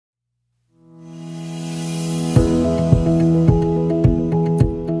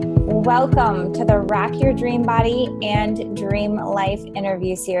Welcome to the Rock Your Dream Body and Dream Life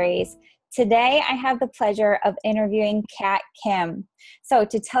interview series. Today, I have the pleasure of interviewing Kat Kim. So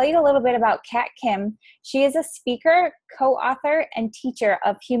to tell you a little bit about Kat Kim, she is a speaker, co-author, and teacher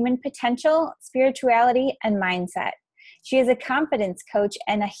of human potential, spirituality, and mindset. She is a confidence coach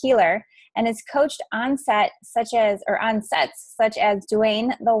and a healer, and is coached on sets such as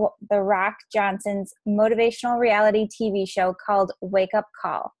Dwayne the Rock Johnson's motivational reality TV show called Wake Up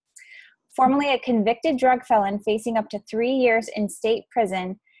Call. Formerly a convicted drug felon facing up to 3 years in state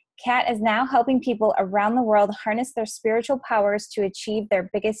prison, Kat is now helping people around the world harness their spiritual powers to achieve their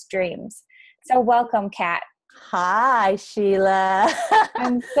biggest dreams. So welcome, Kat. Hi, Sheila.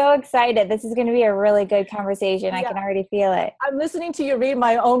 I'm so excited. This is going to be a really good conversation. Yeah. I can already feel it. I'm listening to you read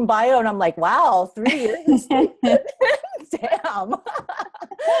my own bio and I'm like, wow, 3 years. Damn.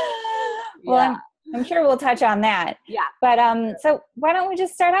 Well, I'm sure we'll touch on that. Yeah. But so why don't we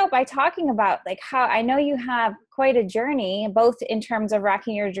just start out by talking about like how I know you have quite a journey, both in terms of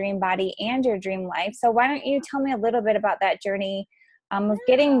rocking your dream body and your dream life. So why don't you tell me a little bit about that journey of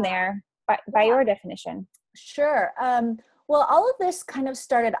getting there by your definition? Sure. Well, all of this kind of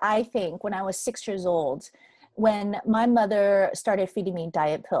started, I think, when I was 6 years old, when my mother started feeding me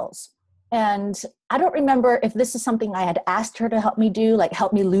diet pills. And I don't remember if this is something I had asked her to help me do, like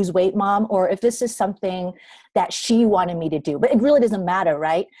help me lose weight, mom, or if this is something that she wanted me to do. But it really doesn't matter,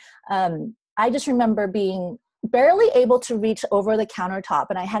 right? I just remember being barely able to reach over the countertop,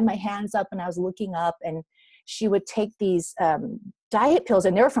 and I had my hands up and I was looking up, and she would take these diet pills,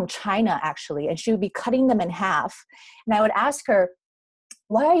 and they were from China actually, and she would be cutting them in half. And I would ask her,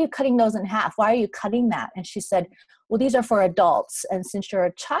 why are you cutting those in half? Why are you cutting that? And she said, well, these are for adults. And since you're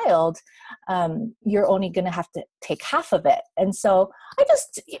a child, you're only going to have to take half of it. And so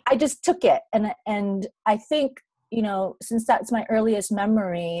I just took it. And I think, you know, since that's my earliest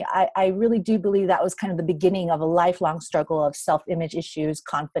memory, I really do believe that was kind of the beginning of a lifelong struggle of self-image issues,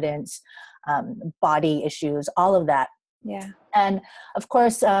 confidence, body issues, all of that. Yeah. And of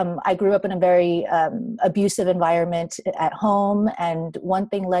course, I grew up in a very abusive environment at home, and one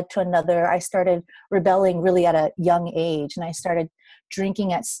thing led to another. I started rebelling really at a young age, and I started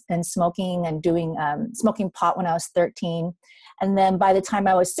drinking and smoking and doing smoking pot when I was 13. And then by the time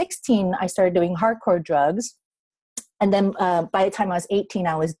I was 16, I started doing hardcore drugs. And then by the time I was 18,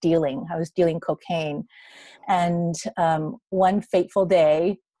 I was dealing cocaine. And one fateful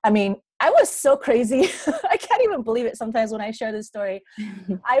day, I was so crazy. I can't even believe it sometimes when I share this story.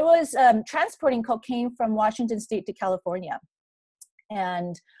 I was transporting cocaine from Washington State to California.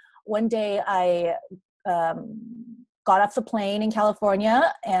 And one day I got off the plane in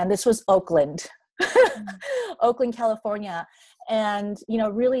California, and this was Oakland, Oakland, California. And, you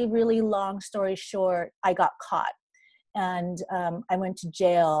know, really, really long story short, I got caught. And I went to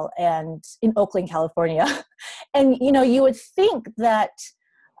jail and in Oakland, California. And, you know, you would think that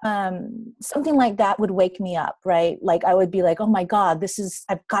something like that would wake me up, right? Like I would be like, oh my God,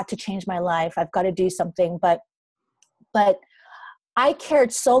 I've got to change my life. I've got to do something. But I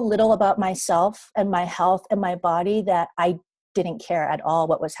cared so little about myself and my health and my body that I didn't care at all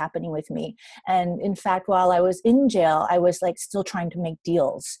what was happening with me. And in fact, while I was in jail, I was like still trying to make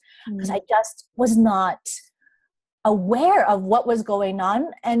deals because I just was not aware of what was going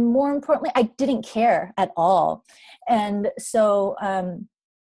on. And more importantly, I didn't care at all. And so,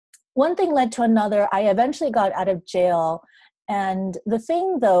 one thing led to another. I eventually got out of jail. And the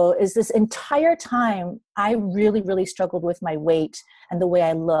thing, though, is this entire time, I really, really struggled with my weight and the way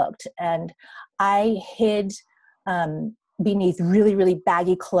I looked. And I hid beneath really, really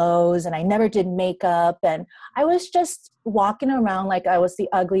baggy clothes, and I never did makeup. And I was just walking around like I was the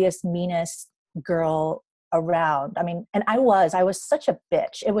ugliest, meanest girl around. And I was such a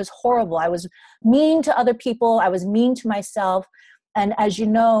bitch. It was horrible. I was mean to other people. I was mean to myself. And as you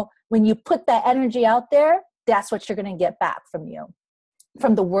know, when you put that energy out there, that's what you're going to get back from you,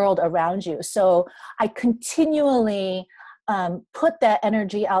 from the world around you. So I continually put that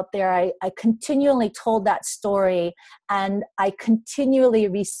energy out there. I continually told that story, and I continually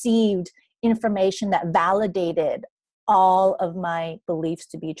received information that validated all of my beliefs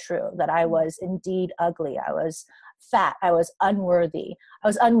to be true, that I was indeed ugly. I was fat. I was unworthy. I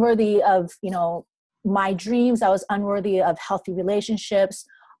was unworthy of, you know, my dreams. I was unworthy of healthy relationships,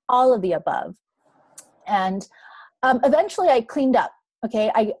 all of the above. And eventually I cleaned up. Okay.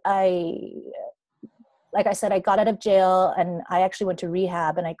 Like I said, I got out of jail and I actually went to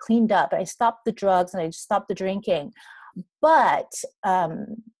rehab, and I cleaned up, and I stopped the drugs and I stopped the drinking. But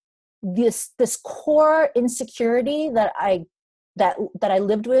this core insecurity that I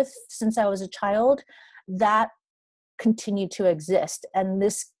lived with since I was a child, that continue to exist. And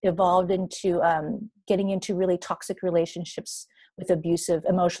this evolved into getting into really toxic relationships with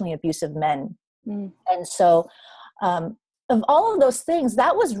emotionally abusive men. And so of all of those things,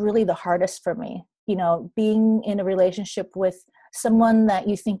 that was really the hardest for me, being in a relationship with someone that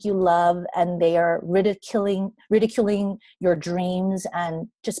you think you love, and they are ridiculing your dreams and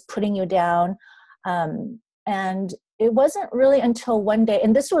just putting you down. And it wasn't really until one day,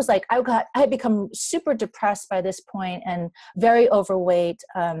 and this was like, I had become super depressed by this point and very overweight.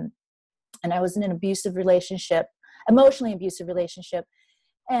 And I was in an emotionally abusive relationship.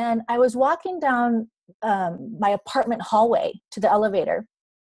 And I was walking down my apartment hallway to the elevator.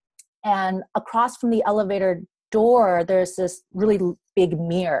 And across from the elevator door, there's this really big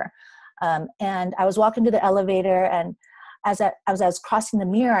mirror. And I was walking to the elevator, and as I was crossing the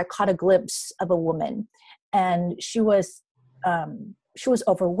mirror, I caught a glimpse of a woman. And she was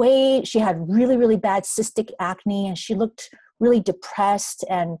overweight. She had really, really bad cystic acne, and she looked really depressed.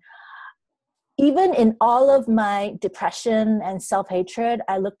 And even in all of my depression and self-hatred,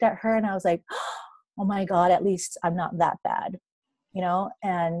 I looked at her and I was like, oh my God, at least I'm not that bad,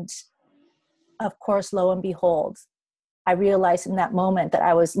 And of course, lo and behold, I realized in that moment that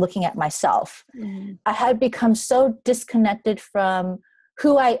I was looking at myself. Mm-hmm. I had become so disconnected from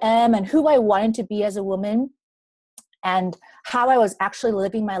who I am and who I wanted to be as a woman and how I was actually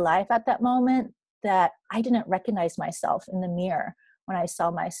living my life at that moment that I didn't recognize myself in the mirror when I saw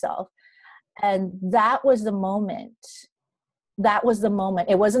myself. And that was the moment.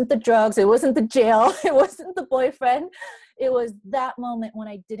 It wasn't the drugs. It wasn't the jail. It wasn't the boyfriend. It was that moment when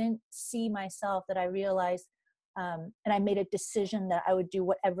I didn't see myself that I realized, and I made a decision that I would do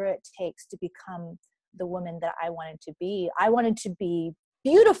whatever it takes to become the woman that I wanted to be. I wanted to be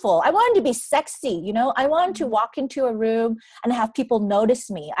beautiful. I wanted to be sexy. I wanted to walk into a room and have people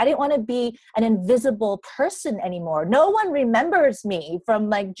notice me. I didn't want to be an invisible person anymore. No one remembers me from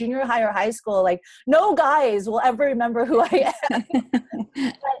like junior high or high school. Like no guys will ever remember who I am.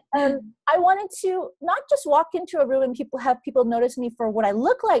 But, I wanted to not just walk into a room and have people notice me for what I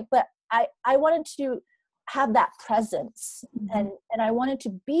look like, but I wanted to have that presence. Mm-hmm. And I wanted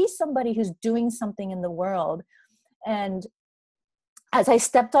to be somebody who's doing something in the world. And as I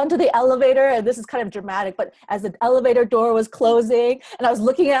stepped onto the elevator, and this is kind of dramatic, but as the elevator door was closing and I was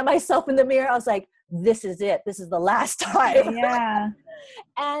looking at myself in the mirror, I was like, this is it. This is the last time. Yeah.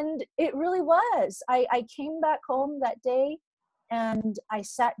 And it really was. I came back home that day and I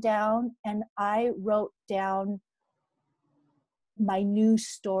sat down and I wrote down my new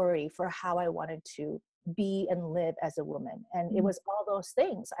story for how I wanted to be and live as a woman. And it was all those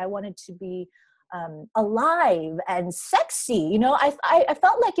things. I wanted to be alive and sexy. I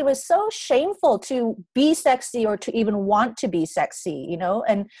felt like it was so shameful to be sexy or to even want to be sexy,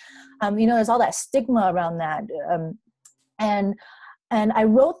 and there's all that stigma around that. And I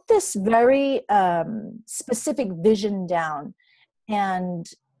wrote this very specific vision down. And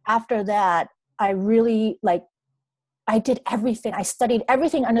after that, I really I did everything. I studied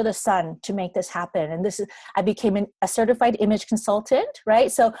everything under the sun to make this happen. And I became a certified image consultant, right?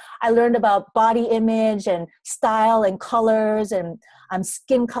 So I learned about body image and style and colors and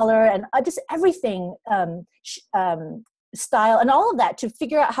skin color and just everything, style and all of that to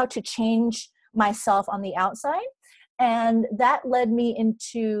figure out how to change myself on the outside. And that led me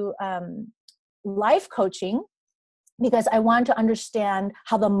into life coaching, because I wanted to understand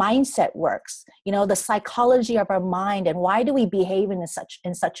how the mindset works, the psychology of our mind, and why do we behave in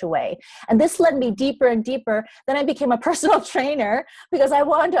such a way. And this led me deeper and deeper. Then I became a personal trainer because I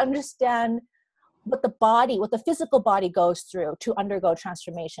wanted to understand what the physical body goes through to undergo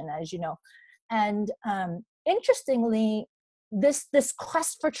transformation, as you know. And interestingly, this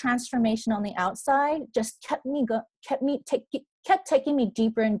quest for transformation on the outside just kept taking me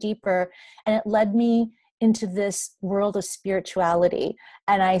deeper and deeper, and it led me into this world of spirituality.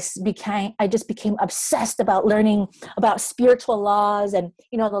 And I just became obsessed about learning about spiritual laws and,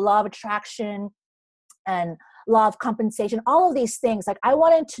 the law of attraction and law of compensation, all of these things. Like I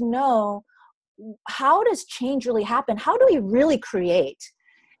wanted to know, how does change really happen? How do we really create?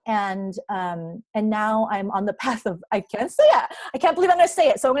 And now I'm on the path of, I can't say it. I can't believe I'm going to say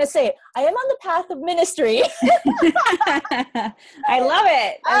it. So I'm going to say it. I am on the path of ministry. I love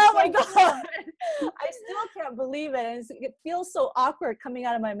it. Oh my God. I still can't believe it. It feels so awkward coming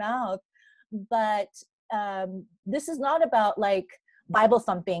out of my mouth. But this is not about like Bible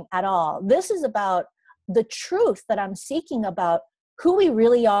thumping at all. This is about the truth that I'm seeking about who we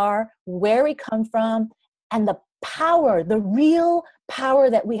really are, where we come from, and the real power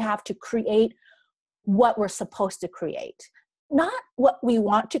that we have to create what we're supposed to create, not what we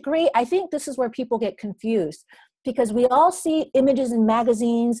want to create. I think this is where people get confused. because we all see images in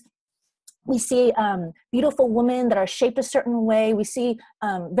magazines. We see beautiful women that are shaped a certain way. We see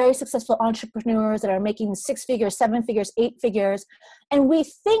very successful entrepreneurs that are making 6 figures, 7 figures, 8 figures. And we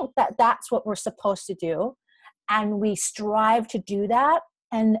think that that's what we're supposed to do. And we strive to do that.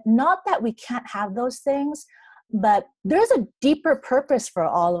 And not that we can't have those things, but there's a deeper purpose for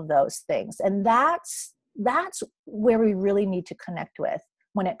all of those things. And that's where we really need to connect with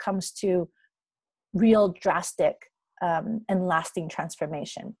when it comes to real drastic and lasting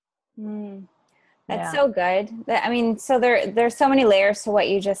transformation. That's so good. I mean, so there's so many layers to what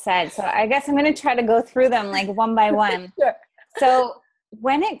you just said. So I guess I'm going to try to go through them like one by one. Sure. So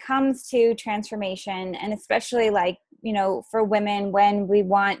when it comes to transformation, and especially like, you know, for women, when we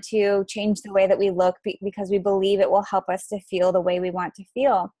want to change the way that we look because we believe it will help us to feel the way we want to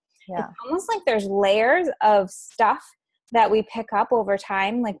feel. Yeah. It's almost like there's layers of stuff that we pick up over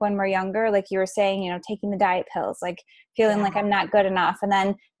time, like when we're younger, like you were saying, you know, taking the diet pills, like feeling like I'm not good enough. And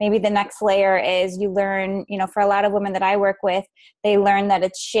then maybe the next layer is you learn, you know, for a lot of women that I work with, they learn that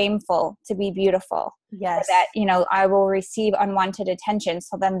it's shameful to be beautiful. Yes. That, you know, I will receive unwanted attention.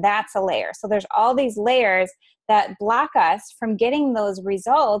 So then that's a layer. So there's all these layers that block us from getting those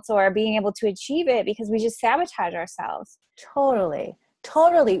results or being able to achieve it because we just sabotage ourselves. Totally.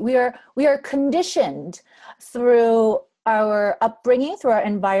 We are conditioned through our upbringing, through our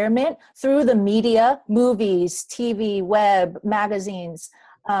environment, through the media, movies, TV, web, magazines,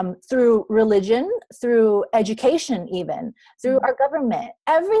 through religion, through education, even through our government.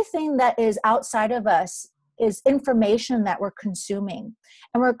 Everything that is outside of us is information that we're consuming.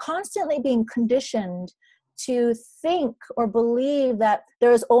 And we're constantly being conditioned to think or believe that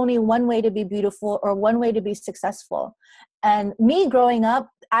there is only one way to be beautiful or one way to be successful. And me growing up,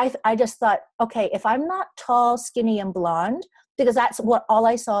 I just thought, okay, if I'm not tall, skinny, and blonde, because that's what all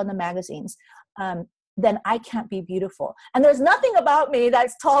I saw in the magazines, then I can't be beautiful. And there's nothing about me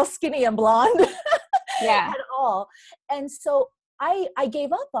that's tall, skinny, and blonde at all. And so I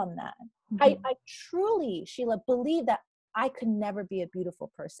gave up on that. Mm-hmm. I truly, Sheila, believe that I could never be a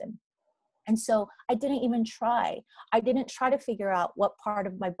beautiful person. And so I didn't even try. I didn't try to figure out what part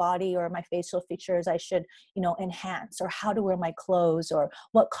of my body or my facial features I should, you know, enhance, or how to wear my clothes, or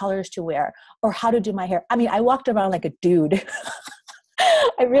what colors to wear, or how to do my hair. I mean, I walked around like a dude.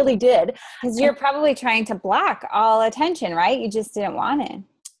 I really did. Because you're probably trying to block all attention, right? You just didn't want it.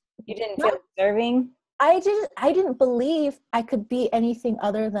 You didn't feel deserving. I didn't believe I could be anything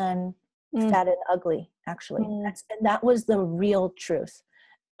other than fat and ugly, actually. And that was the real truth.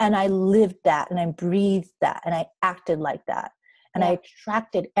 And I lived that, and I breathed that, and I acted like that. And I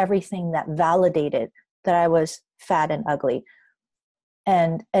attracted everything that validated that I was fat and ugly.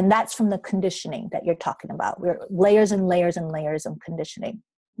 And that's from the conditioning that you're talking about. We're layers and layers and layers of conditioning.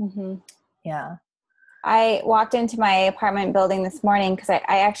 Mm-hmm. Yeah. I walked into my apartment building this morning because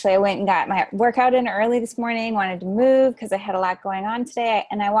I went and got my workout in early this morning, wanted to move because I had a lot going on today.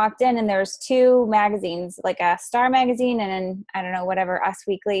 And I walked in and there was 2 magazines, like a Star magazine and then, I don't know, whatever, Us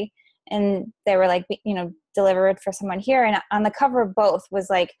Weekly. And they were like, you know, delivered for someone here. And on the cover of both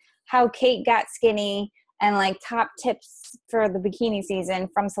was like how Kate got skinny and like top tips for the bikini season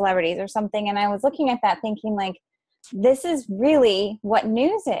from celebrities or something. And I was looking at that thinking like, this is really what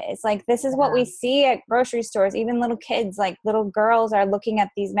news is. Like, this is what we see at grocery stores. Even little kids, like little girls are looking at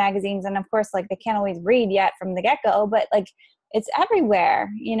these magazines. And of course, like they can't always read yet from the get-go, but like it's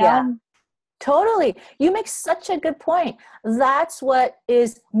everywhere, you know? Yeah, totally. You make such a good point. That's what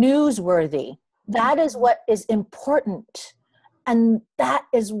is newsworthy. That is what is important. And that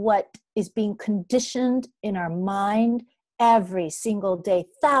is what is being conditioned in our mind every single day,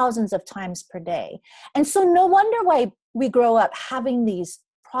 thousands of times per day. And so no wonder why we grow up having these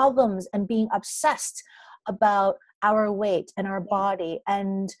problems and being obsessed about our weight and our body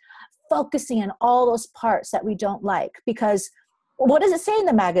and focusing on all those parts that we don't like. Because what does it say in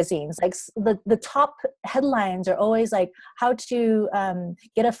the magazines? Like the top headlines are always like how to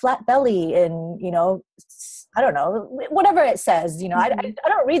get a flat belly and, you know, I don't know, whatever it says, you know, I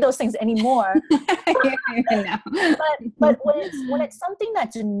don't read those things anymore. But when it's something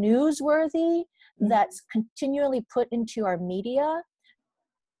that's newsworthy, that's continually put into our media,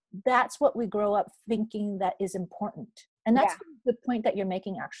 that's what we grow up thinking that is important. And that's the point that you're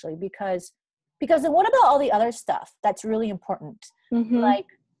making, actually, because then what about all the other stuff that's really important? Like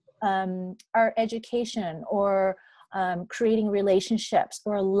our education, or creating relationships,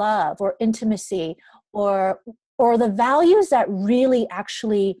 or love, or intimacy, or the values that really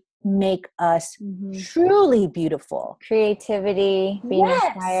actually make us truly beautiful. Creativity, being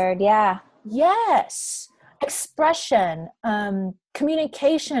inspired. Yeah. Yes. Expression,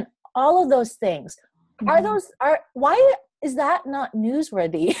 communication, all of those things. Are why is that not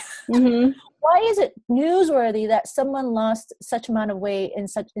newsworthy? Mm-hmm. Why is it newsworthy that someone lost such amount of weight in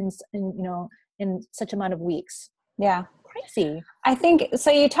in such amount of weeks? Yeah. Crazy. I think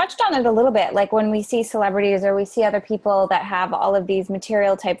so. You touched on it a little bit, like when we see celebrities or we see other people that have all of these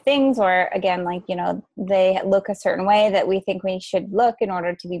material type things, or again, like, they look a certain way that we think we should look in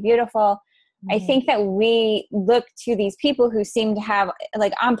order to be beautiful. I think that we look to these people who seem to have,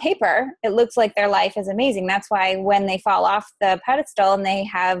 like, on paper, it looks like their life is amazing. That's why when they fall off the pedestal and they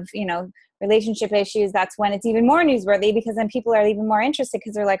have, relationship issues, that's when it's even more newsworthy, because then people are even more interested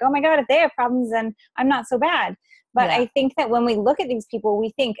because they're like, oh my God, if they have problems, then I'm not so bad. But Yeah. I think that when we look at these people, we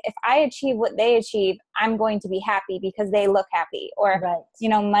think if I achieve what they achieve, I'm going to be happy because they look happy, or,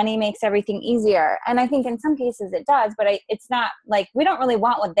 Right. money makes everything easier. And I think in some cases it does, but it's not like, we don't really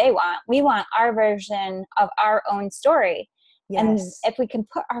want what they want. We want our version of our own story. Yes. And if we can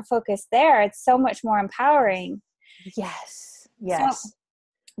put our focus there, it's so much more empowering. Yes. So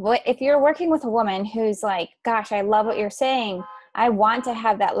if you're working with a woman who's like, gosh, I love what you're saying, I want to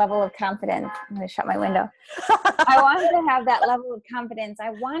have that level of confidence. I'm going to shut my window. I want to have that level of confidence.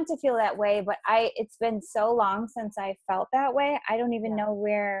 I want to feel that way, but it's been so long since I felt that way. I don't even know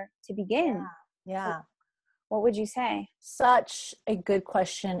where to begin. Yeah. What would you say? Such a good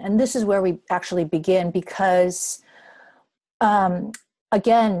question. And this is where we actually begin, because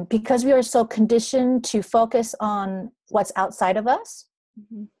again, because we are so conditioned to focus on what's outside of us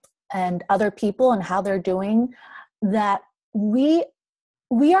and other people and how they're doing, that we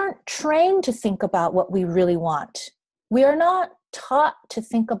aren't trained to think about what we really want. We are not taught to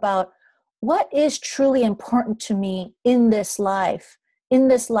think about what is truly important to me in this life, in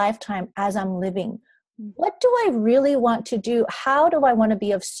this lifetime as I'm living. What do I really want to do? How do I want to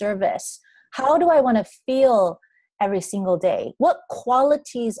be of service? How do I want to feel every single day? What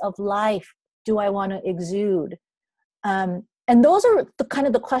qualities of life do I want to exude? And those are the kind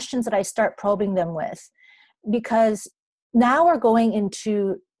of the questions that I start probing them with, because now we're going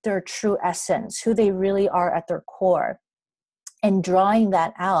into their true essence, who they really are at their core, and drawing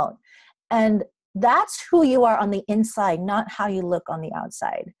that out. And that's who you are on the inside, not how you look on the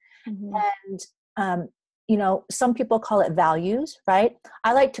outside. And, some people call it values, right?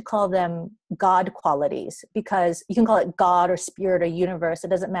 I like to call them God qualities, because you can call it God or spirit or universe. It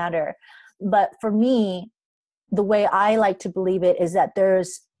doesn't matter. But for me, the way I like to believe it is that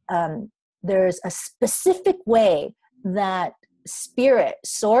there's a specific way that spirit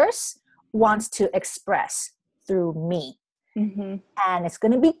source wants to express through me. And it's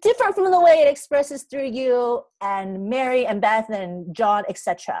going to be different from the way it expresses through you and Mary and Beth and John,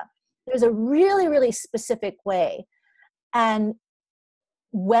 etc. There's a really, really specific way. And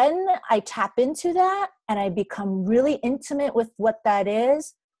when I tap into that and I become really intimate with what that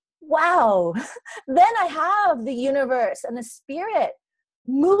is, wow, then I have the universe and the spirit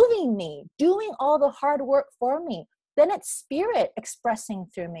moving me, doing all the hard work for me. Then it's spirit expressing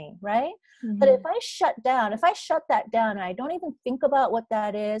through me, right? But if I shut that down and I don't even think about what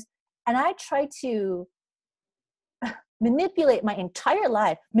that is, and I try to manipulate my entire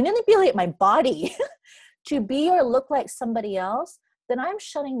life, manipulate my body to be or look like somebody else, then I'm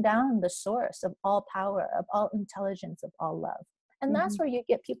shutting down the source of all power, of all intelligence, of all love. And that's where you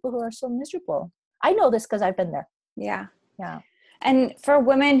get people who are so miserable. I know this because I've been there. Yeah. Yeah. And for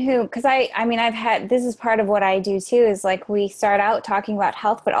women who, because I've had, this is part of what I do too, is like we start out talking about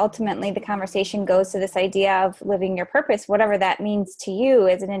health, but ultimately the conversation goes to this idea of living your purpose, whatever that means to you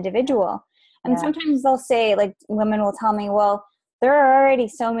as an individual. And sometimes they'll say, like, women will tell me, well, there are already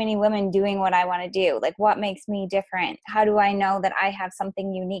so many women doing what I want to do. Like, what makes me different? How do I know that I have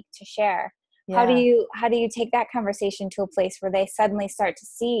something unique to share? How do you take that conversation to a place where they suddenly start to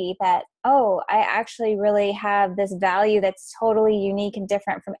see that, oh, I actually really have this value that's totally unique and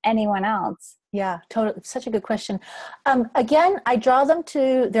different from anyone else? Yeah, totally. Such a good question. Again, I draw them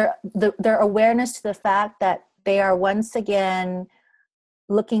to their awareness to the fact that they are once again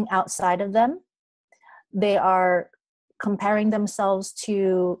looking outside of them. They are comparing themselves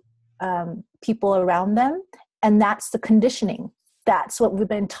to people around them, and that's the conditioning. That's what we've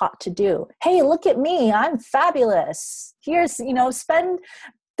been taught to do. Hey, look at me. I'm fabulous. Here's, spend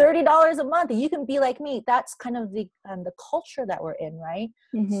 $30 a month and you can be like me. That's kind of the culture that we're in, right?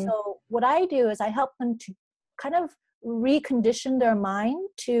 So what I do is I help them to kind of recondition their mind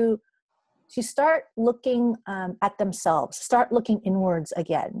to start looking at themselves, start looking inwards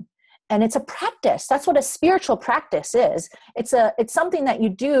again. And it's a practice. That's what a spiritual practice is. It's something that you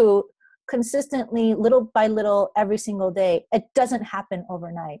do consistently, little by little, every single day. It doesn't happen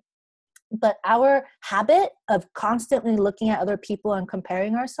overnight. But our habit of constantly looking at other people and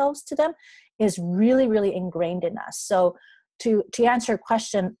comparing ourselves to them is really, really ingrained in us. So to answer your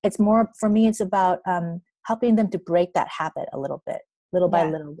question, it's more, for me, it's about helping them to break that habit a little bit, little by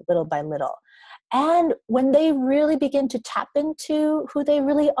little, little by little. And when they really begin to tap into who they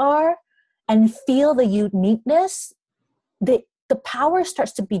really are and feel the uniqueness, the power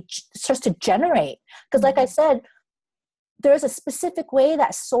starts to generate. Because like I said, there's a specific way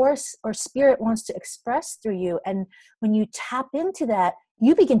that source or spirit wants to express through you. And when you tap into that,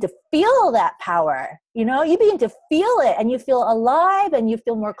 you begin to feel that power, you know, you begin to feel it, and you feel alive, and you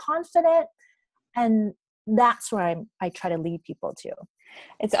feel more confident. And that's where I try to lead people to.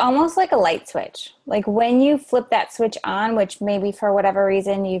 It's almost like a light switch. Like when you flip that switch on, which maybe for whatever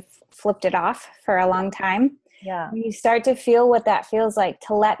reason you've flipped it off for a long time. Yeah. You start to feel what that feels like,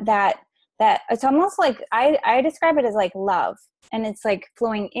 to let that it's almost like, I describe it as like love, and it's like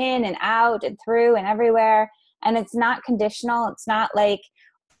flowing in and out and through and everywhere. And it's not conditional. It's not like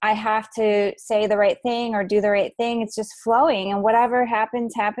I have to say the right thing or do the right thing. It's just flowing, and whatever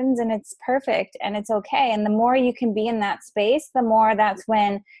happens, happens, and it's perfect and it's okay. And the more you can be in that space, the more that's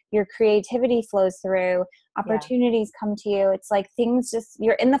when your creativity flows through, opportunities come to you. It's like things just,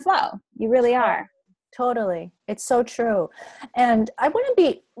 you're in the flow. You really are. Totally. It's so true. And I want to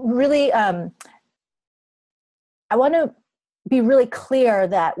be really, clear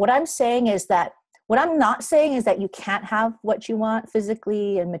that what I'm saying is that, what I'm not saying is that you can't have what you want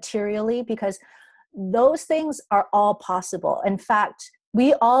physically and materially, because those things are all possible. In fact,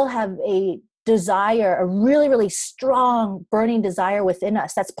 we all have a desire, a really, really strong burning desire within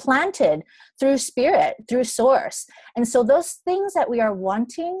us that's planted through spirit, through source. And so those things that we are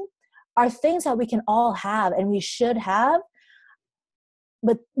wanting are things that we can all have and we should have.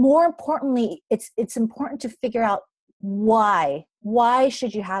 But more importantly, it's important to figure out why. Why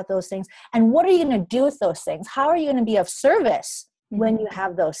should you have those things? And what are you going to do with those things? How are you going to be of service when you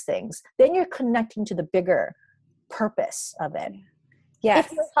have those things? Then you're connecting to the bigger purpose of it. Yes.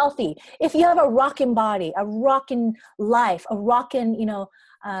 If you're healthy, if you have a rockin' body, a rockin' life, a rockin',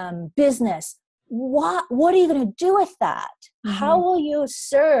 business, what are you going to do with that? How will you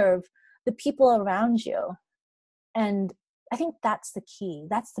serve the people around you? And I think that's the key.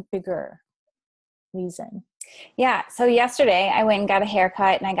 That's the bigger reason. Yeah. So yesterday I went and got a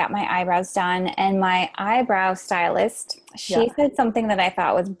haircut, and I got my eyebrows done, and my eyebrow stylist, she said something that I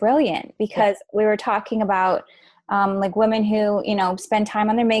thought was brilliant, because we were talking about like women who, spend time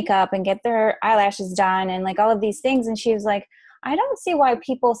on their makeup and get their eyelashes done and like all of these things. And she was like, I don't see why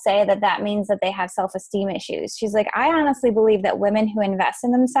people say that means that they have self-esteem issues. She's like, I honestly believe that women who invest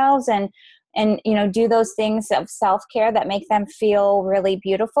in themselves and do those things of self-care that make them feel really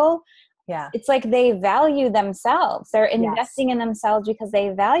beautiful, it's like they value themselves. They're investing in themselves because they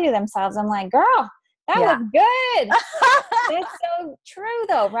value themselves. I'm like, girl, that was good. That's so true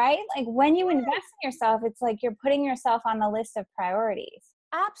though, right? Like when you invest in yourself, it's like you're putting yourself on the list of priorities.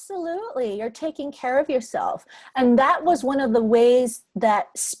 Absolutely. You're taking care of yourself. And that was one of the ways that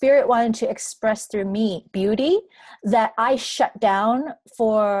spirit wanted to express through me beauty that I shut down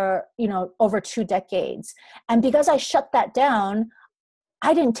for, over 2 decades. And because I shut that down,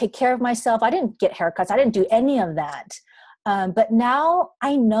 I didn't take care of myself. I didn't get haircuts. I didn't do any of that. But now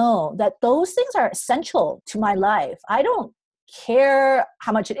I know that those things are essential to my life. I don't care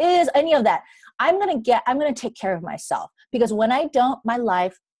how much it is, any of that. I'm going to take care of myself, because when I don't, my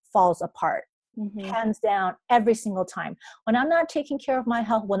life falls apart, hands down, every single time. When I'm not taking care of my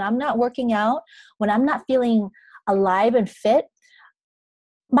health, when I'm not working out, when I'm not feeling alive and fit,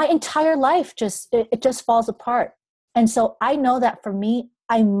 my entire life just falls apart. And so I know that for me,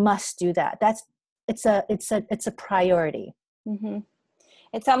 I must do that. It's a priority.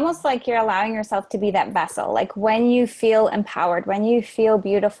 It's almost like you're allowing yourself to be that vessel. Like when you feel empowered, when you feel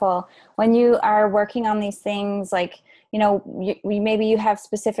beautiful, when you are working on these things, like, maybe you have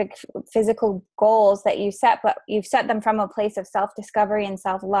specific physical goals that you set, but you've set them from a place of self-discovery and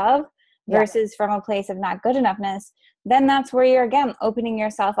self-love versus from a place of not good enoughness. Then that's where you're, again, opening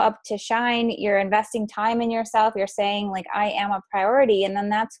yourself up to shine. You're investing time in yourself. You're saying like, I am a priority. And then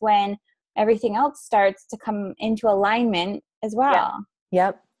that's when everything else starts to come into alignment as well.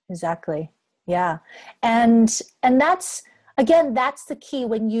 Yep, exactly. Yeah. And that's, again, that's the key.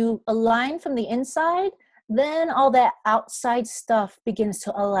 When you align from the inside, then all that outside stuff begins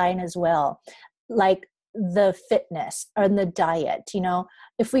to align as well. Like the fitness and the diet,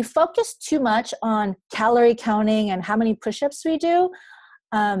 if we focus too much on calorie counting and how many push-ups we do,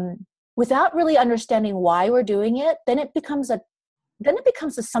 without really understanding why we're doing it, then it becomes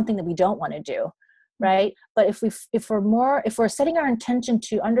something that we don't want to do. right? But if we're setting our intention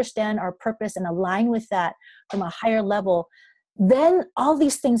to understand our purpose and align with that from a higher level, then all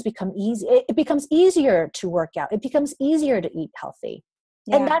these things become easy. It becomes easier to work out. It becomes easier to eat healthy.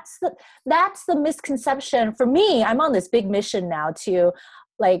 Yeah. And that's the misconception for me. I'm on this big mission now to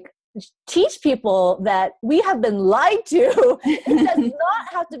like teach people that we have been lied to. It does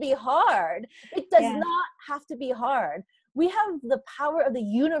not have to be hard. It does not have to be hard. We have the power of the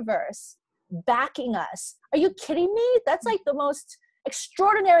universe backing us. Are you kidding me? That's like the most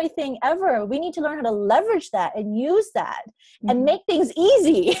extraordinary thing ever. We need to learn how to leverage that and use that and make things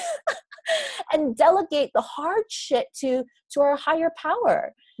easy and delegate the hard shit to our higher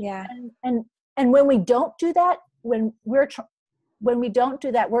power. Yeah. And when we don't do that, when we don't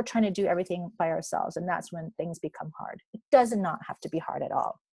do that, we're trying to do everything by ourselves. And that's when things become hard. It does not have to be hard at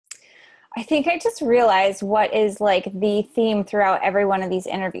all. I think I just realized what is like the theme throughout every one of these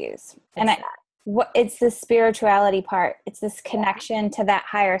interviews. It's the spirituality part. It's this connection to that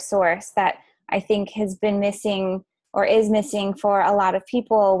higher source that I think has been missing or is missing for a lot of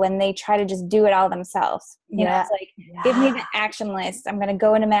people when they try to just do it all themselves. You know, it's like, give me the action list. I'm going to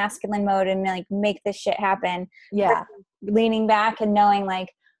go into masculine mode and like make this shit happen. Yeah. Leaning back and knowing like,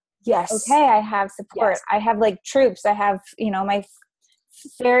 yes, okay, I have support. Yes. I have like troops. I have, my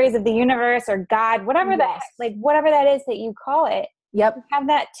fairies of the universe or God, whatever whatever that is that you call it. Yep. We have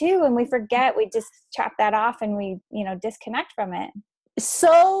that too. And we forget, we just chop that off and we, disconnect from it.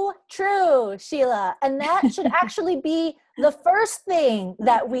 So true, Sheila. And that should actually be the first thing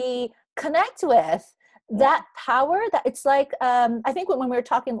that we connect with. That power that it's like, I think when we were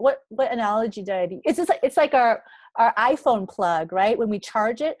talking, what analogy did I do? It's like our iPhone plug, right? When we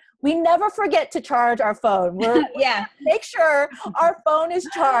charge it, we never forget to charge our phone. Make sure our phone is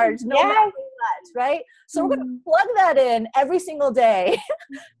charged no matter what, right? So we're going to plug that in every single day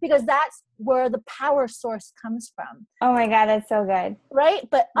because that's where the power source comes from. Oh my God, that's so good. Right?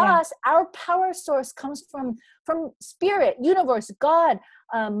 But our power source comes from spirit, universe, God,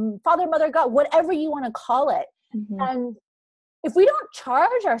 Father, Mother, God, whatever you want to call it. Mm-hmm. And if we don't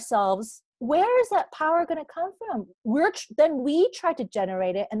charge ourselves, where is that power going to come from? Then we try to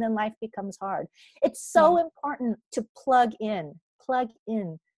generate it, and then life becomes hard. It's so important to plug in like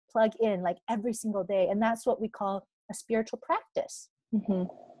every single day. And that's what we call a spiritual practice.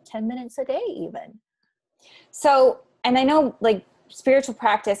 10 minutes a day even. So, and I know like spiritual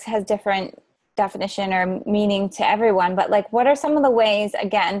practice has different definition or meaning to everyone, but like what are some of the ways,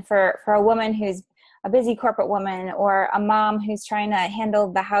 again, for a woman who's a busy corporate woman or a mom who's trying to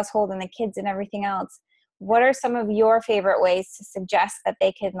handle the household and the kids and everything else, what are some of your favorite ways to suggest that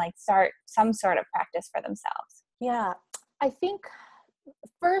they can like start some sort of practice for themselves? Yeah, I think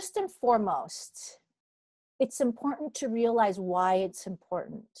first and foremost, it's important to realize why it's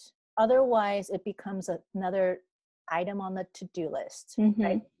important. Otherwise, it becomes another item on the to-do list.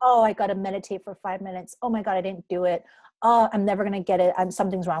 Right? Oh, I got to meditate for 5 minutes. Oh my God, I didn't do it. Oh, I'm never going to get it.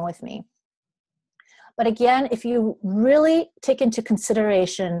 Something's wrong with me. But again, if you really take into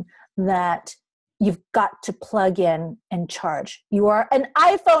consideration that you've got to plug in and charge. You are an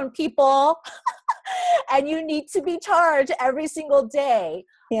iPhone, people, and you need to be charged every single day.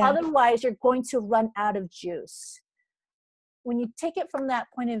 Yeah. Otherwise, you're going to run out of juice. When you take it from that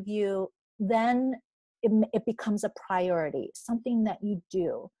point of view, then it becomes a priority, something that you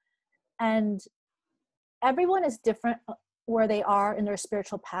do. And everyone is different where they are in their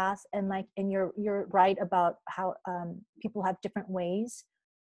spiritual path. And you're right about how people have different ways.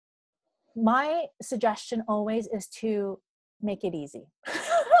 My suggestion always is to make it easy.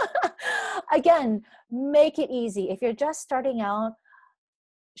 Again, make it easy. If you're just starting out,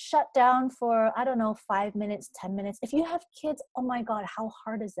 shut down for, 5 minutes, 10 minutes. If you have kids, oh my God, how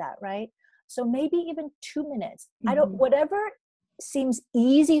hard is that, right? So maybe even 2 minutes. Whatever seems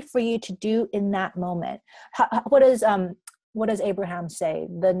easy for you to do in that moment. What does Abraham say?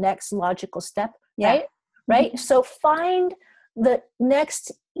 The next logical step, right? Right? So find the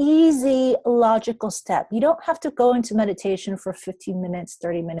next easy logical step. You don't have to go into meditation for 15 minutes,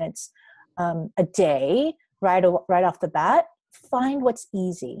 30 minutes a day, right off the bat. Find what's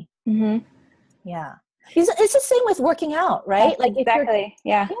easy. Yeah. It's the same with working out, right? Like exactly.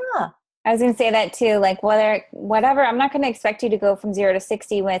 Yeah. I was going to say that too, like whatever, I'm not going to expect you to go from 0 to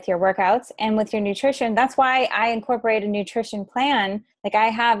 60 with your workouts and with your nutrition. That's why I incorporate a nutrition plan. Like I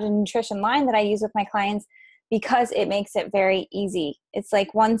have a nutrition line that I use with my clients because it makes it very easy. It's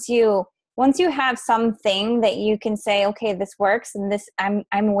like once you have something that you can say, okay, this works and this I'm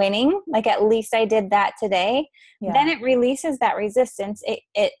winning, like at least I did that today, then it releases that resistance it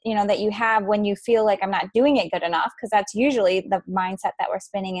that you have when you feel like I'm not doing it good enough, because that's usually the mindset that we're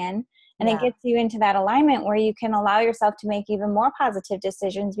spinning in. And it Yeah, gets you into that alignment where you can allow yourself to make even more positive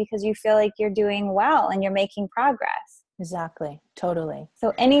decisions because you feel like you're doing well and you're making progress. exactly. Totally.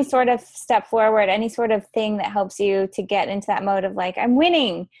 So any sort of step forward, any sort of thing that helps you to get into that mode of like, I'm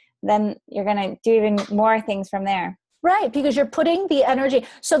winning, then you're going to do even more things from there. Right, because you're putting the energy.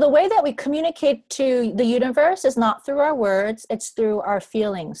 So the way that we communicate to the universe is not through our words, it's through our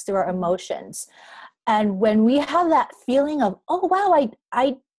feelings, through our emotions. And when we have that feeling of, oh wow,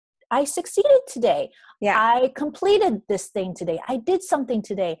 I succeeded today. Yeah. I completed this thing today. I did something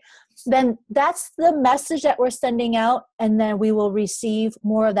today. Then that's the message that we're sending out, and then we will receive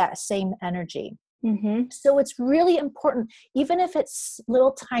more of that same energy. Mm-hmm. So it's really important, even if it's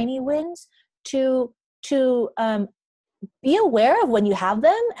little tiny wins, to be aware of when you have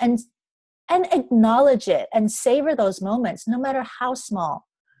them and acknowledge it and savor those moments, no matter how small,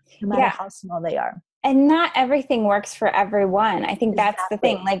 Yeah. they are. And not everything works for everyone. I think that's the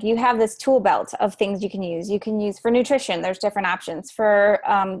thing. Exactly. Like you have this tool belt of things you can use. You can use for nutrition. There's different options for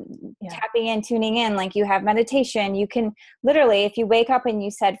Yeah. tapping in, tuning in. Like you have meditation. You can literally, if you wake up and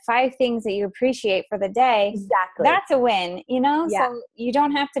you said 5 things that you appreciate for the day, Exactly. that's a win, you know? Yeah. So you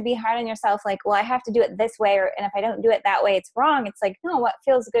don't have to be hard on yourself. Like, well, I have to do it this way. And if I don't do it that way, it's wrong. It's like, no, what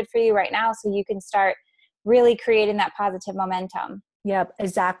feels good for you right now? So you can start really creating that positive momentum. Yep,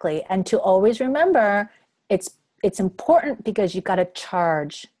 exactly. And to always remember, it's important because you got to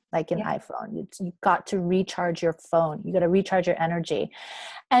charge like an iPhone. You got to recharge your phone. You got to recharge your energy.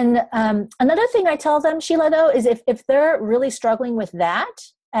 And another thing I tell them, Sheila, though, is if they're really struggling with that,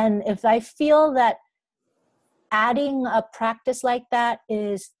 and if I feel that adding a practice like that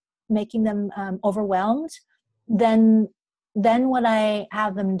is making them overwhelmed, then what I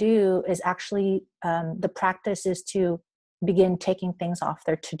have them do is actually the practice is to begin taking things off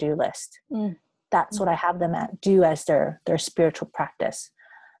their to-do list. That's what I have them do as their spiritual practice.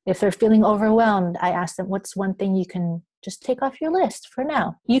 If they're feeling overwhelmed, I ask them, what's one thing you can just take off your list for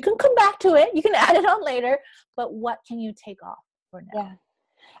now? You can come back to it, you can add it on later, but what can you take off for now? Yeah.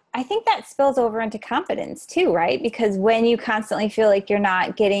 I think that spills over into confidence too, right? Because when you constantly feel like you're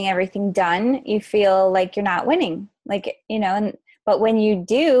not getting everything done, you feel like you're not winning. Like, you know, but when you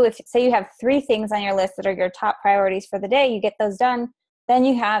do, if say you have 3 things on your list that are your top priorities for the day, you get those done, then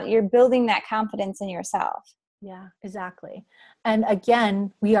you're building that confidence in yourself. Yeah, exactly. And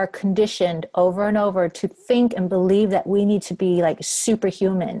again, we are conditioned over and over to think and believe that we need to be like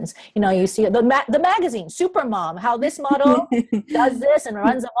superhumans. You know, you see the magazine, Supermom, how this model does this and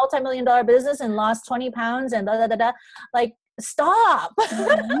runs a multi-million-dollar business and lost 20 pounds and da da da da. Like, stop.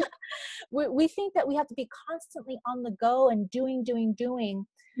 Mm-hmm. We think that we have to be constantly on the go and doing.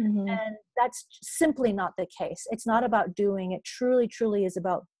 Mm-hmm. And that's simply not the case. It's not about doing. It truly, truly is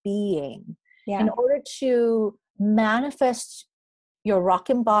about being. Yeah. In order to manifest your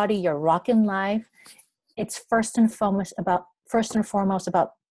rockin' body, your rockin' life, it's first and foremost about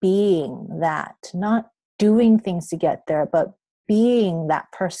being that, not doing things to get there, but being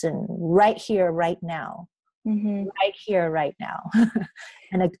that person right here, right now, Mm-hmm. right here, right now,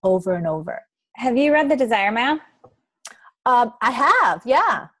 and over and over. Have you read The Desire Map? I have,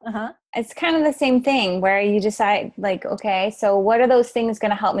 yeah. Uh-huh. It's kind of the same thing where you decide like, okay, so what are those things going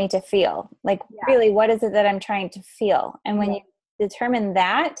to help me to feel? Like, really, what is it that I'm trying to feel? And when you determine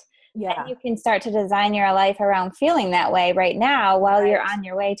that, then you can start to design your life around feeling that way right now while you're on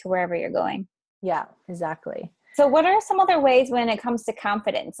your way to wherever you're going. Yeah, exactly. So what are some other ways when it comes to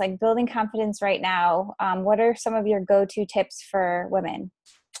confidence, like building confidence right now? What are some of your go-to tips for women?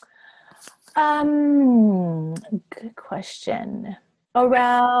 Good question.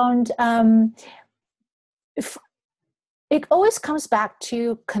 Around, it always comes back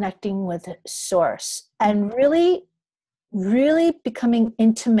to connecting with source and really, really becoming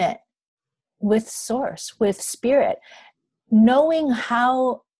intimate with source, with spirit, knowing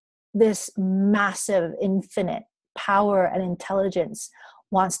how this massive, infinite power and intelligence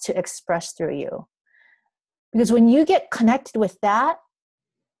wants to express through you. Because when you get connected with that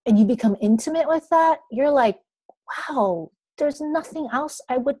and you become intimate with that, you're like, wow, there's nothing else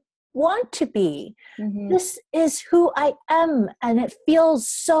I would want to be. Mm-hmm. This is who I am, and it feels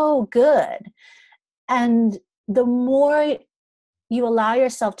so good. And the more you allow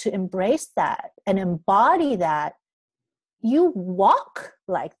yourself to embrace that and embody that, you walk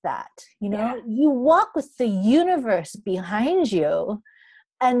like that. You know, you walk with the universe behind you,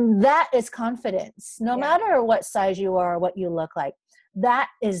 and that is confidence. No matter what size you are or what you look like, that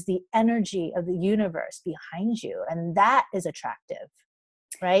is the energy of the universe behind you, and that is attractive,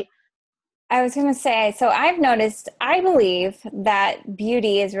 right? I was going to say, so I've noticed, I believe that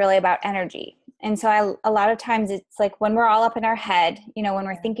beauty is really about energy. And so a lot of times it's like when we're all up in our head, you know, when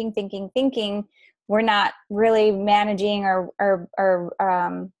we're thinking, we're not really managing or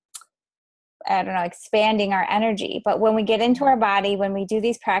I don't know, expanding our energy. But when we get into our body, when we do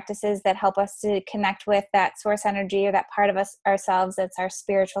these practices that help us to connect with that source energy or that part of us ourselves, that's our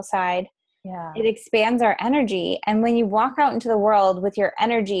spiritual side, it expands our energy. And when you walk out into the world with your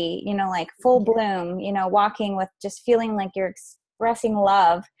energy, you know, like full bloom, you know, walking with just feeling like you're expressing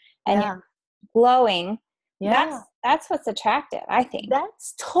love and you're glowing, that's what's attractive, I think.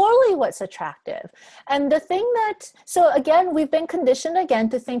 That's totally what's attractive. And the thing so again, we've been conditioned again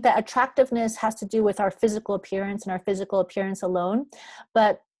to think that attractiveness has to do with our physical appearance and our physical appearance alone.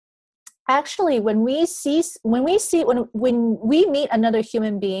 But actually, when we meet another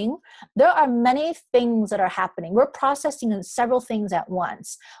human being, there are many things that are happening. We're processing several things at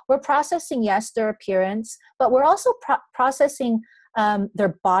once. We're processing, yes, their appearance, but we're also processing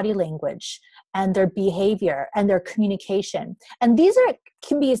their body language and their behavior and their communication. And these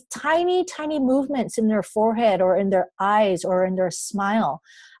can be tiny, tiny movements in their forehead or in their eyes or in their smile.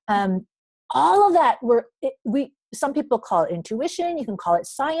 All of that, some people call it intuition, you can call it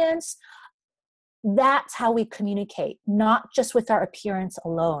science. That's how we communicate, not just with our appearance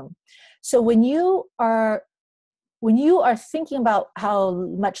alone. So when you are thinking about how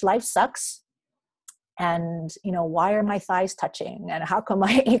much life sucks, and, you know, why are my thighs touching? And how come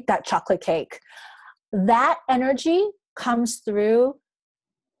I ate that chocolate cake? That energy comes through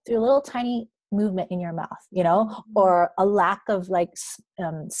a little tiny movement in your mouth, you know, or a lack of like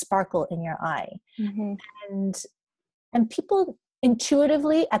sparkle in your eye. And people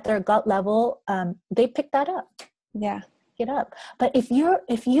intuitively at their gut level, they pick that up. Yeah. Pick it up. But if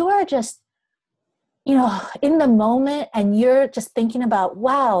you are just, you know, in the moment and you're just thinking about,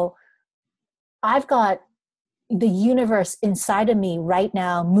 wow, I've got the universe inside of me right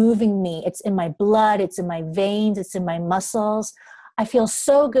now, moving me. It's in my blood. It's in my veins. It's in my muscles. I feel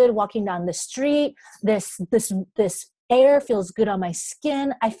so good walking down the street. This air feels good on my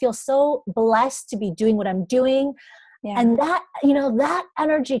skin. I feel so blessed to be doing what I'm doing. Yeah. And that, you know, that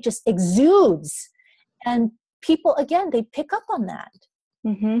energy just exudes. And people, again, they pick up on that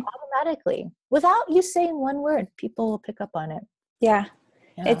automatically. Without you saying one word, people will pick up on it. Yeah.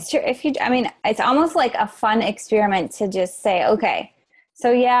 It's true. It's almost like a fun experiment to just say, okay,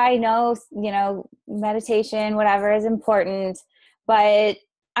 so yeah, I know, you know, meditation, whatever is important, but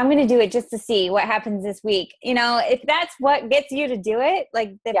I'm going to do it just to see what happens this week. You know, if that's what gets you to do it,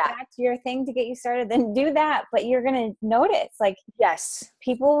 like if that's your thing to get you started, then do that. But you're going to notice, like,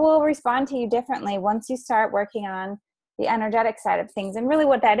 people will respond to you differently once you start working on the energetic side of things. And really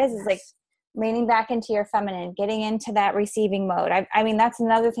what that is like leaning back into your feminine, getting into that receiving mode. I mean, that's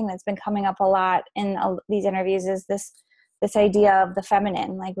another thing that's been coming up a lot in these interviews is this idea of the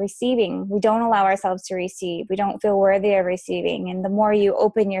feminine, like receiving. We don't allow ourselves to receive. We don't feel worthy of receiving. And the more you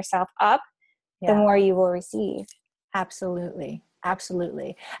open yourself up, the more you will receive. Absolutely.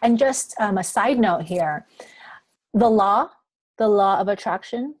 Absolutely. And just a side note here, the law of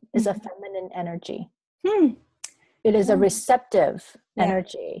attraction is a feminine energy. It is a receptive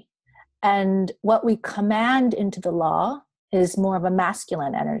energy. And what we command into the law is more of a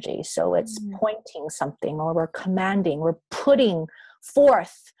masculine energy. So it's pointing something, or we're commanding, we're putting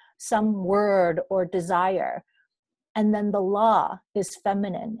forth some word or desire. And then the law is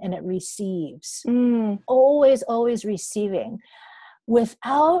feminine and it receives. Always, always receiving.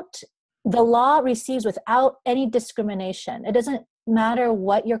 The law receives without any discrimination. It doesn't matter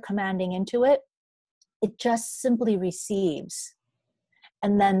what you're commanding into it. It just simply receives.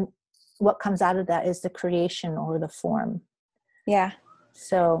 And then what comes out of that is the creation or the form. Yeah.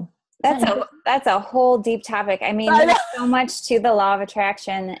 So that's a whole deep topic. I mean, there's so much to the law of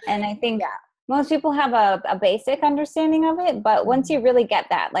attraction. And I think most people have a basic understanding of it, but once you really get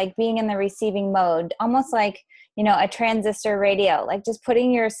that, like being in the receiving mode, almost like, you know, a transistor radio, like just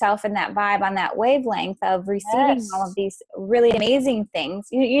putting yourself in that vibe on that wavelength of receiving all of these really amazing things.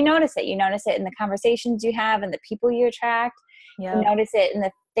 You notice it. You notice it in the conversations you have and the people you attract. You notice it in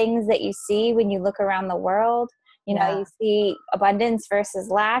the things that you see when you look around the world. You know, you see abundance versus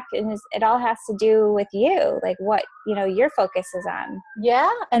lack, and it all has to do with you, like what, you know, your focus is on. Yeah.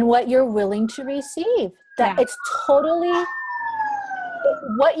 And what you're willing to receive. It's totally,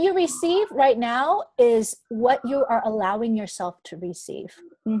 what you receive right now is what you are allowing yourself to receive.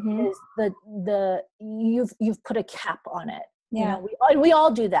 Is you've put a cap on it. Yeah. You know, we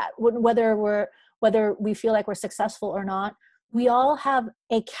all do that. Whether we feel like we're successful or not, we all have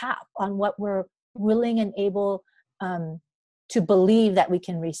a cap on what we're willing and able to believe that we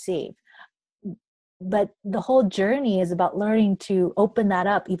can receive. but the whole journey is about learning to open that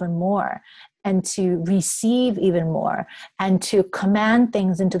up even more and to receive even more and to command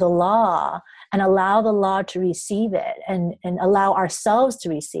things into the law and allow the law to receive it and allow ourselves to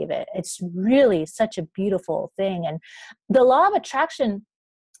receive it. It's really such a beautiful thing. And the law of attraction,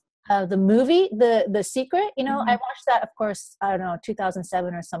 the movie, the Secret, I watched that, of course, I don't know,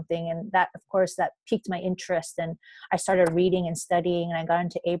 2007 or something. And that, of course, that piqued my interest. And I started reading and studying, and I got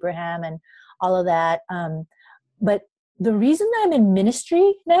into Abraham and all of that. But the reason that I'm in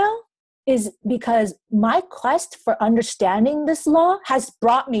ministry now is because my quest for understanding this law has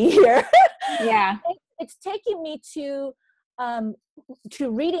brought me here. Yeah. It's taking me to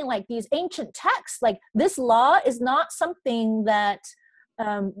reading like these ancient texts. Like, this law is not something that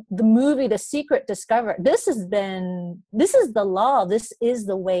the movie The Secret discovered. This is the law. This is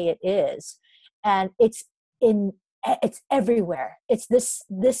the way it is. And it's everywhere. It's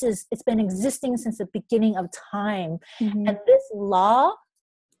been existing since the beginning of time. Mm-hmm. And this law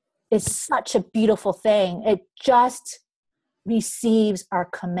is such a beautiful thing. It just receives our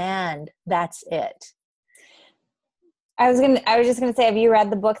command. That's it. I was just gonna say, have you read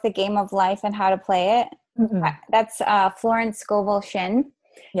the book The Game of Life and How to Play It? Mm-mm. That's Florence Scovel Shinn.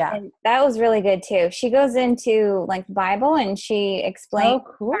 Yeah. And that was really good too. She goes into like the Bible and she explains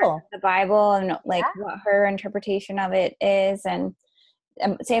the Bible and like what her interpretation of it is. And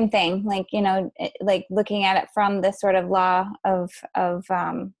same thing, like, like looking at it from the sort of law of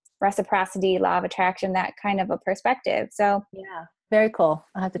reciprocity, law of attraction, that kind of a perspective. So yeah, very cool.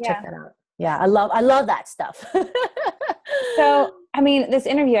 I'll have to check that out. Yeah, I love that stuff. So, I mean, this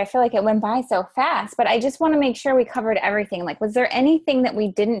interview, I feel like it went by so fast, but I just want to make sure we covered everything. Like, was there anything that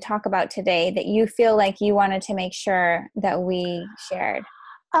we didn't talk about today that you feel like you wanted to make sure that we shared?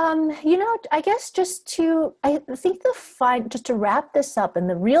 I guess just to wrap this up, and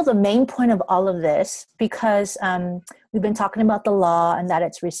the main point of all of this, because we've been talking about the law and that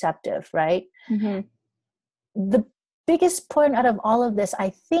it's receptive, right? Mm-hmm. The biggest point out of all of this, I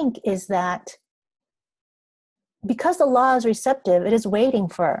think, is that because the law is receptive, it is waiting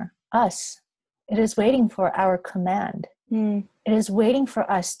for us. It is waiting for our command. Mm. It is waiting for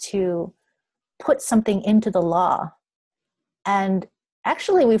us to put something into the law. And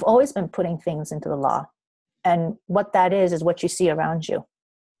actually, we've always been putting things into the law. And what that is what you see around you.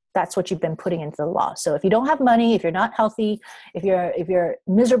 That's what you've been putting into the law. So if you don't have money, if you're not healthy, if you're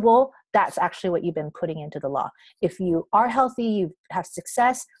miserable, that's actually what you've been putting into the law. If you are healthy, you have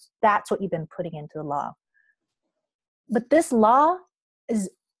success, that's what you've been putting into the law. But this law is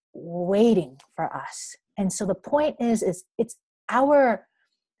waiting for us. And so the point is it's our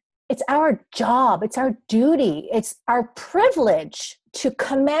job, it's our duty, it's our privilege to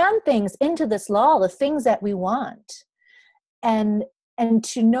command things into this law, the things that we want. And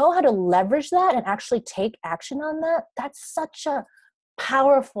to know how to leverage that and actually take action on that, that's such a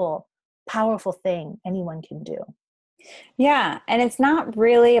powerful, powerful thing anyone can do. Yeah. And it's not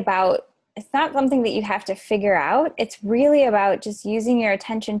something that you have to figure out. It's really about just using your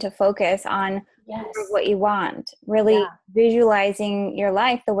attention to focus on what you want, really visualizing your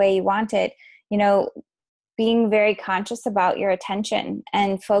life the way you want it, being very conscious about your attention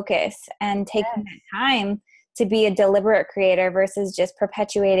and focus and taking that time to be a deliberate creator versus just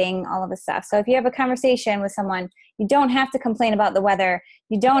perpetuating all of the stuff. So if you have a conversation with someone, you don't have to complain about the weather.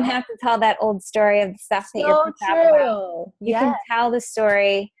 You don't have to tell that old story of the stuff that you're pissed off about. You can tell the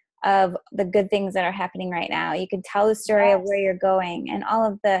story of the good things that are happening right now. You can tell the story of where you're going and all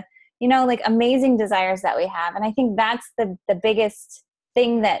of the, like amazing desires that we have. And I think that's the biggest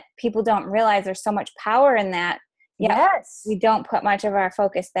thing that people don't realize. There's so much power in that. Yes. We don't put much of our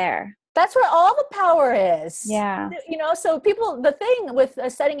focus there. That's where all the power is. Yeah. So the thing with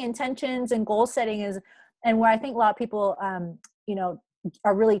setting intentions and goal setting is, and where I think a lot of people,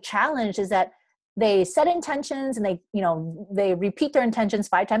 are really challenged is that they set intentions and they repeat their intentions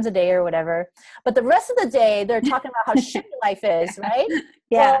 5 times a day or whatever. But the rest of the day, they're talking about how shitty life is, right?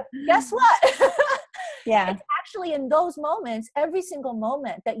 Yeah. Well, guess what? Yeah. It's actually in those moments, every single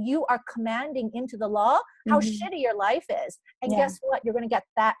moment, that you are commanding into the law how shitty your life is. And guess what? You're going to get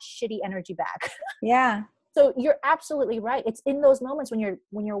that shitty energy back. Yeah. So you're absolutely right. It's in those moments when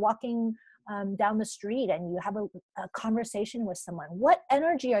you're walking down the street and you have a conversation with someone. What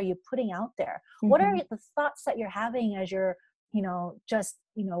energy are you putting out there? What are the thoughts that you're having as you're,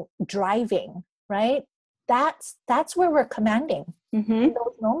 driving, right? That's where we're commanding in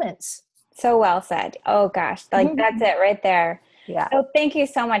those moments. So well said. Oh gosh. Like that's it right there. Yeah. So thank you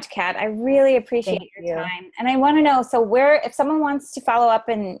so much, Kat. I really appreciate Thank your you. time. And I want to know, so where, if someone wants to follow up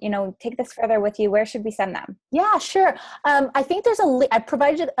and, take this further with you, where should we send them? Yeah, sure. I think there's I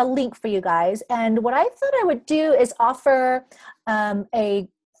provided a link for you guys. And what I thought I would do is offer a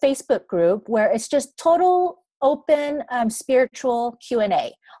Facebook group where it's just total open spiritual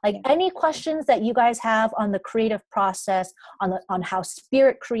Q&A. Like any questions that you guys have on the creative process, on how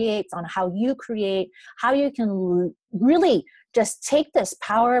spirit creates, on how you create, how you can really just take this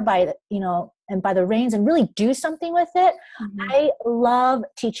power by, and by the reins and really do something with it. Mm-hmm. I love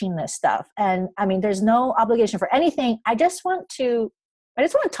teaching this stuff. And I mean, there's no obligation for anything. I just want to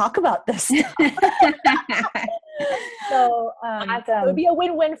talk about this stuff. So it would Awesome. be a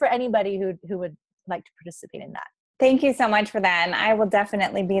win-win for anybody who would like to participate in that. Thank you so much for that. And I will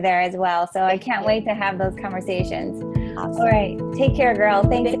definitely be there as well. So I can't wait to have those conversations. Awesome. All right. Take care, girl.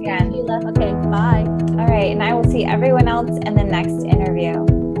 Thanks again. Sheila. Okay, bye. All right. And I will see everyone else in the next interview.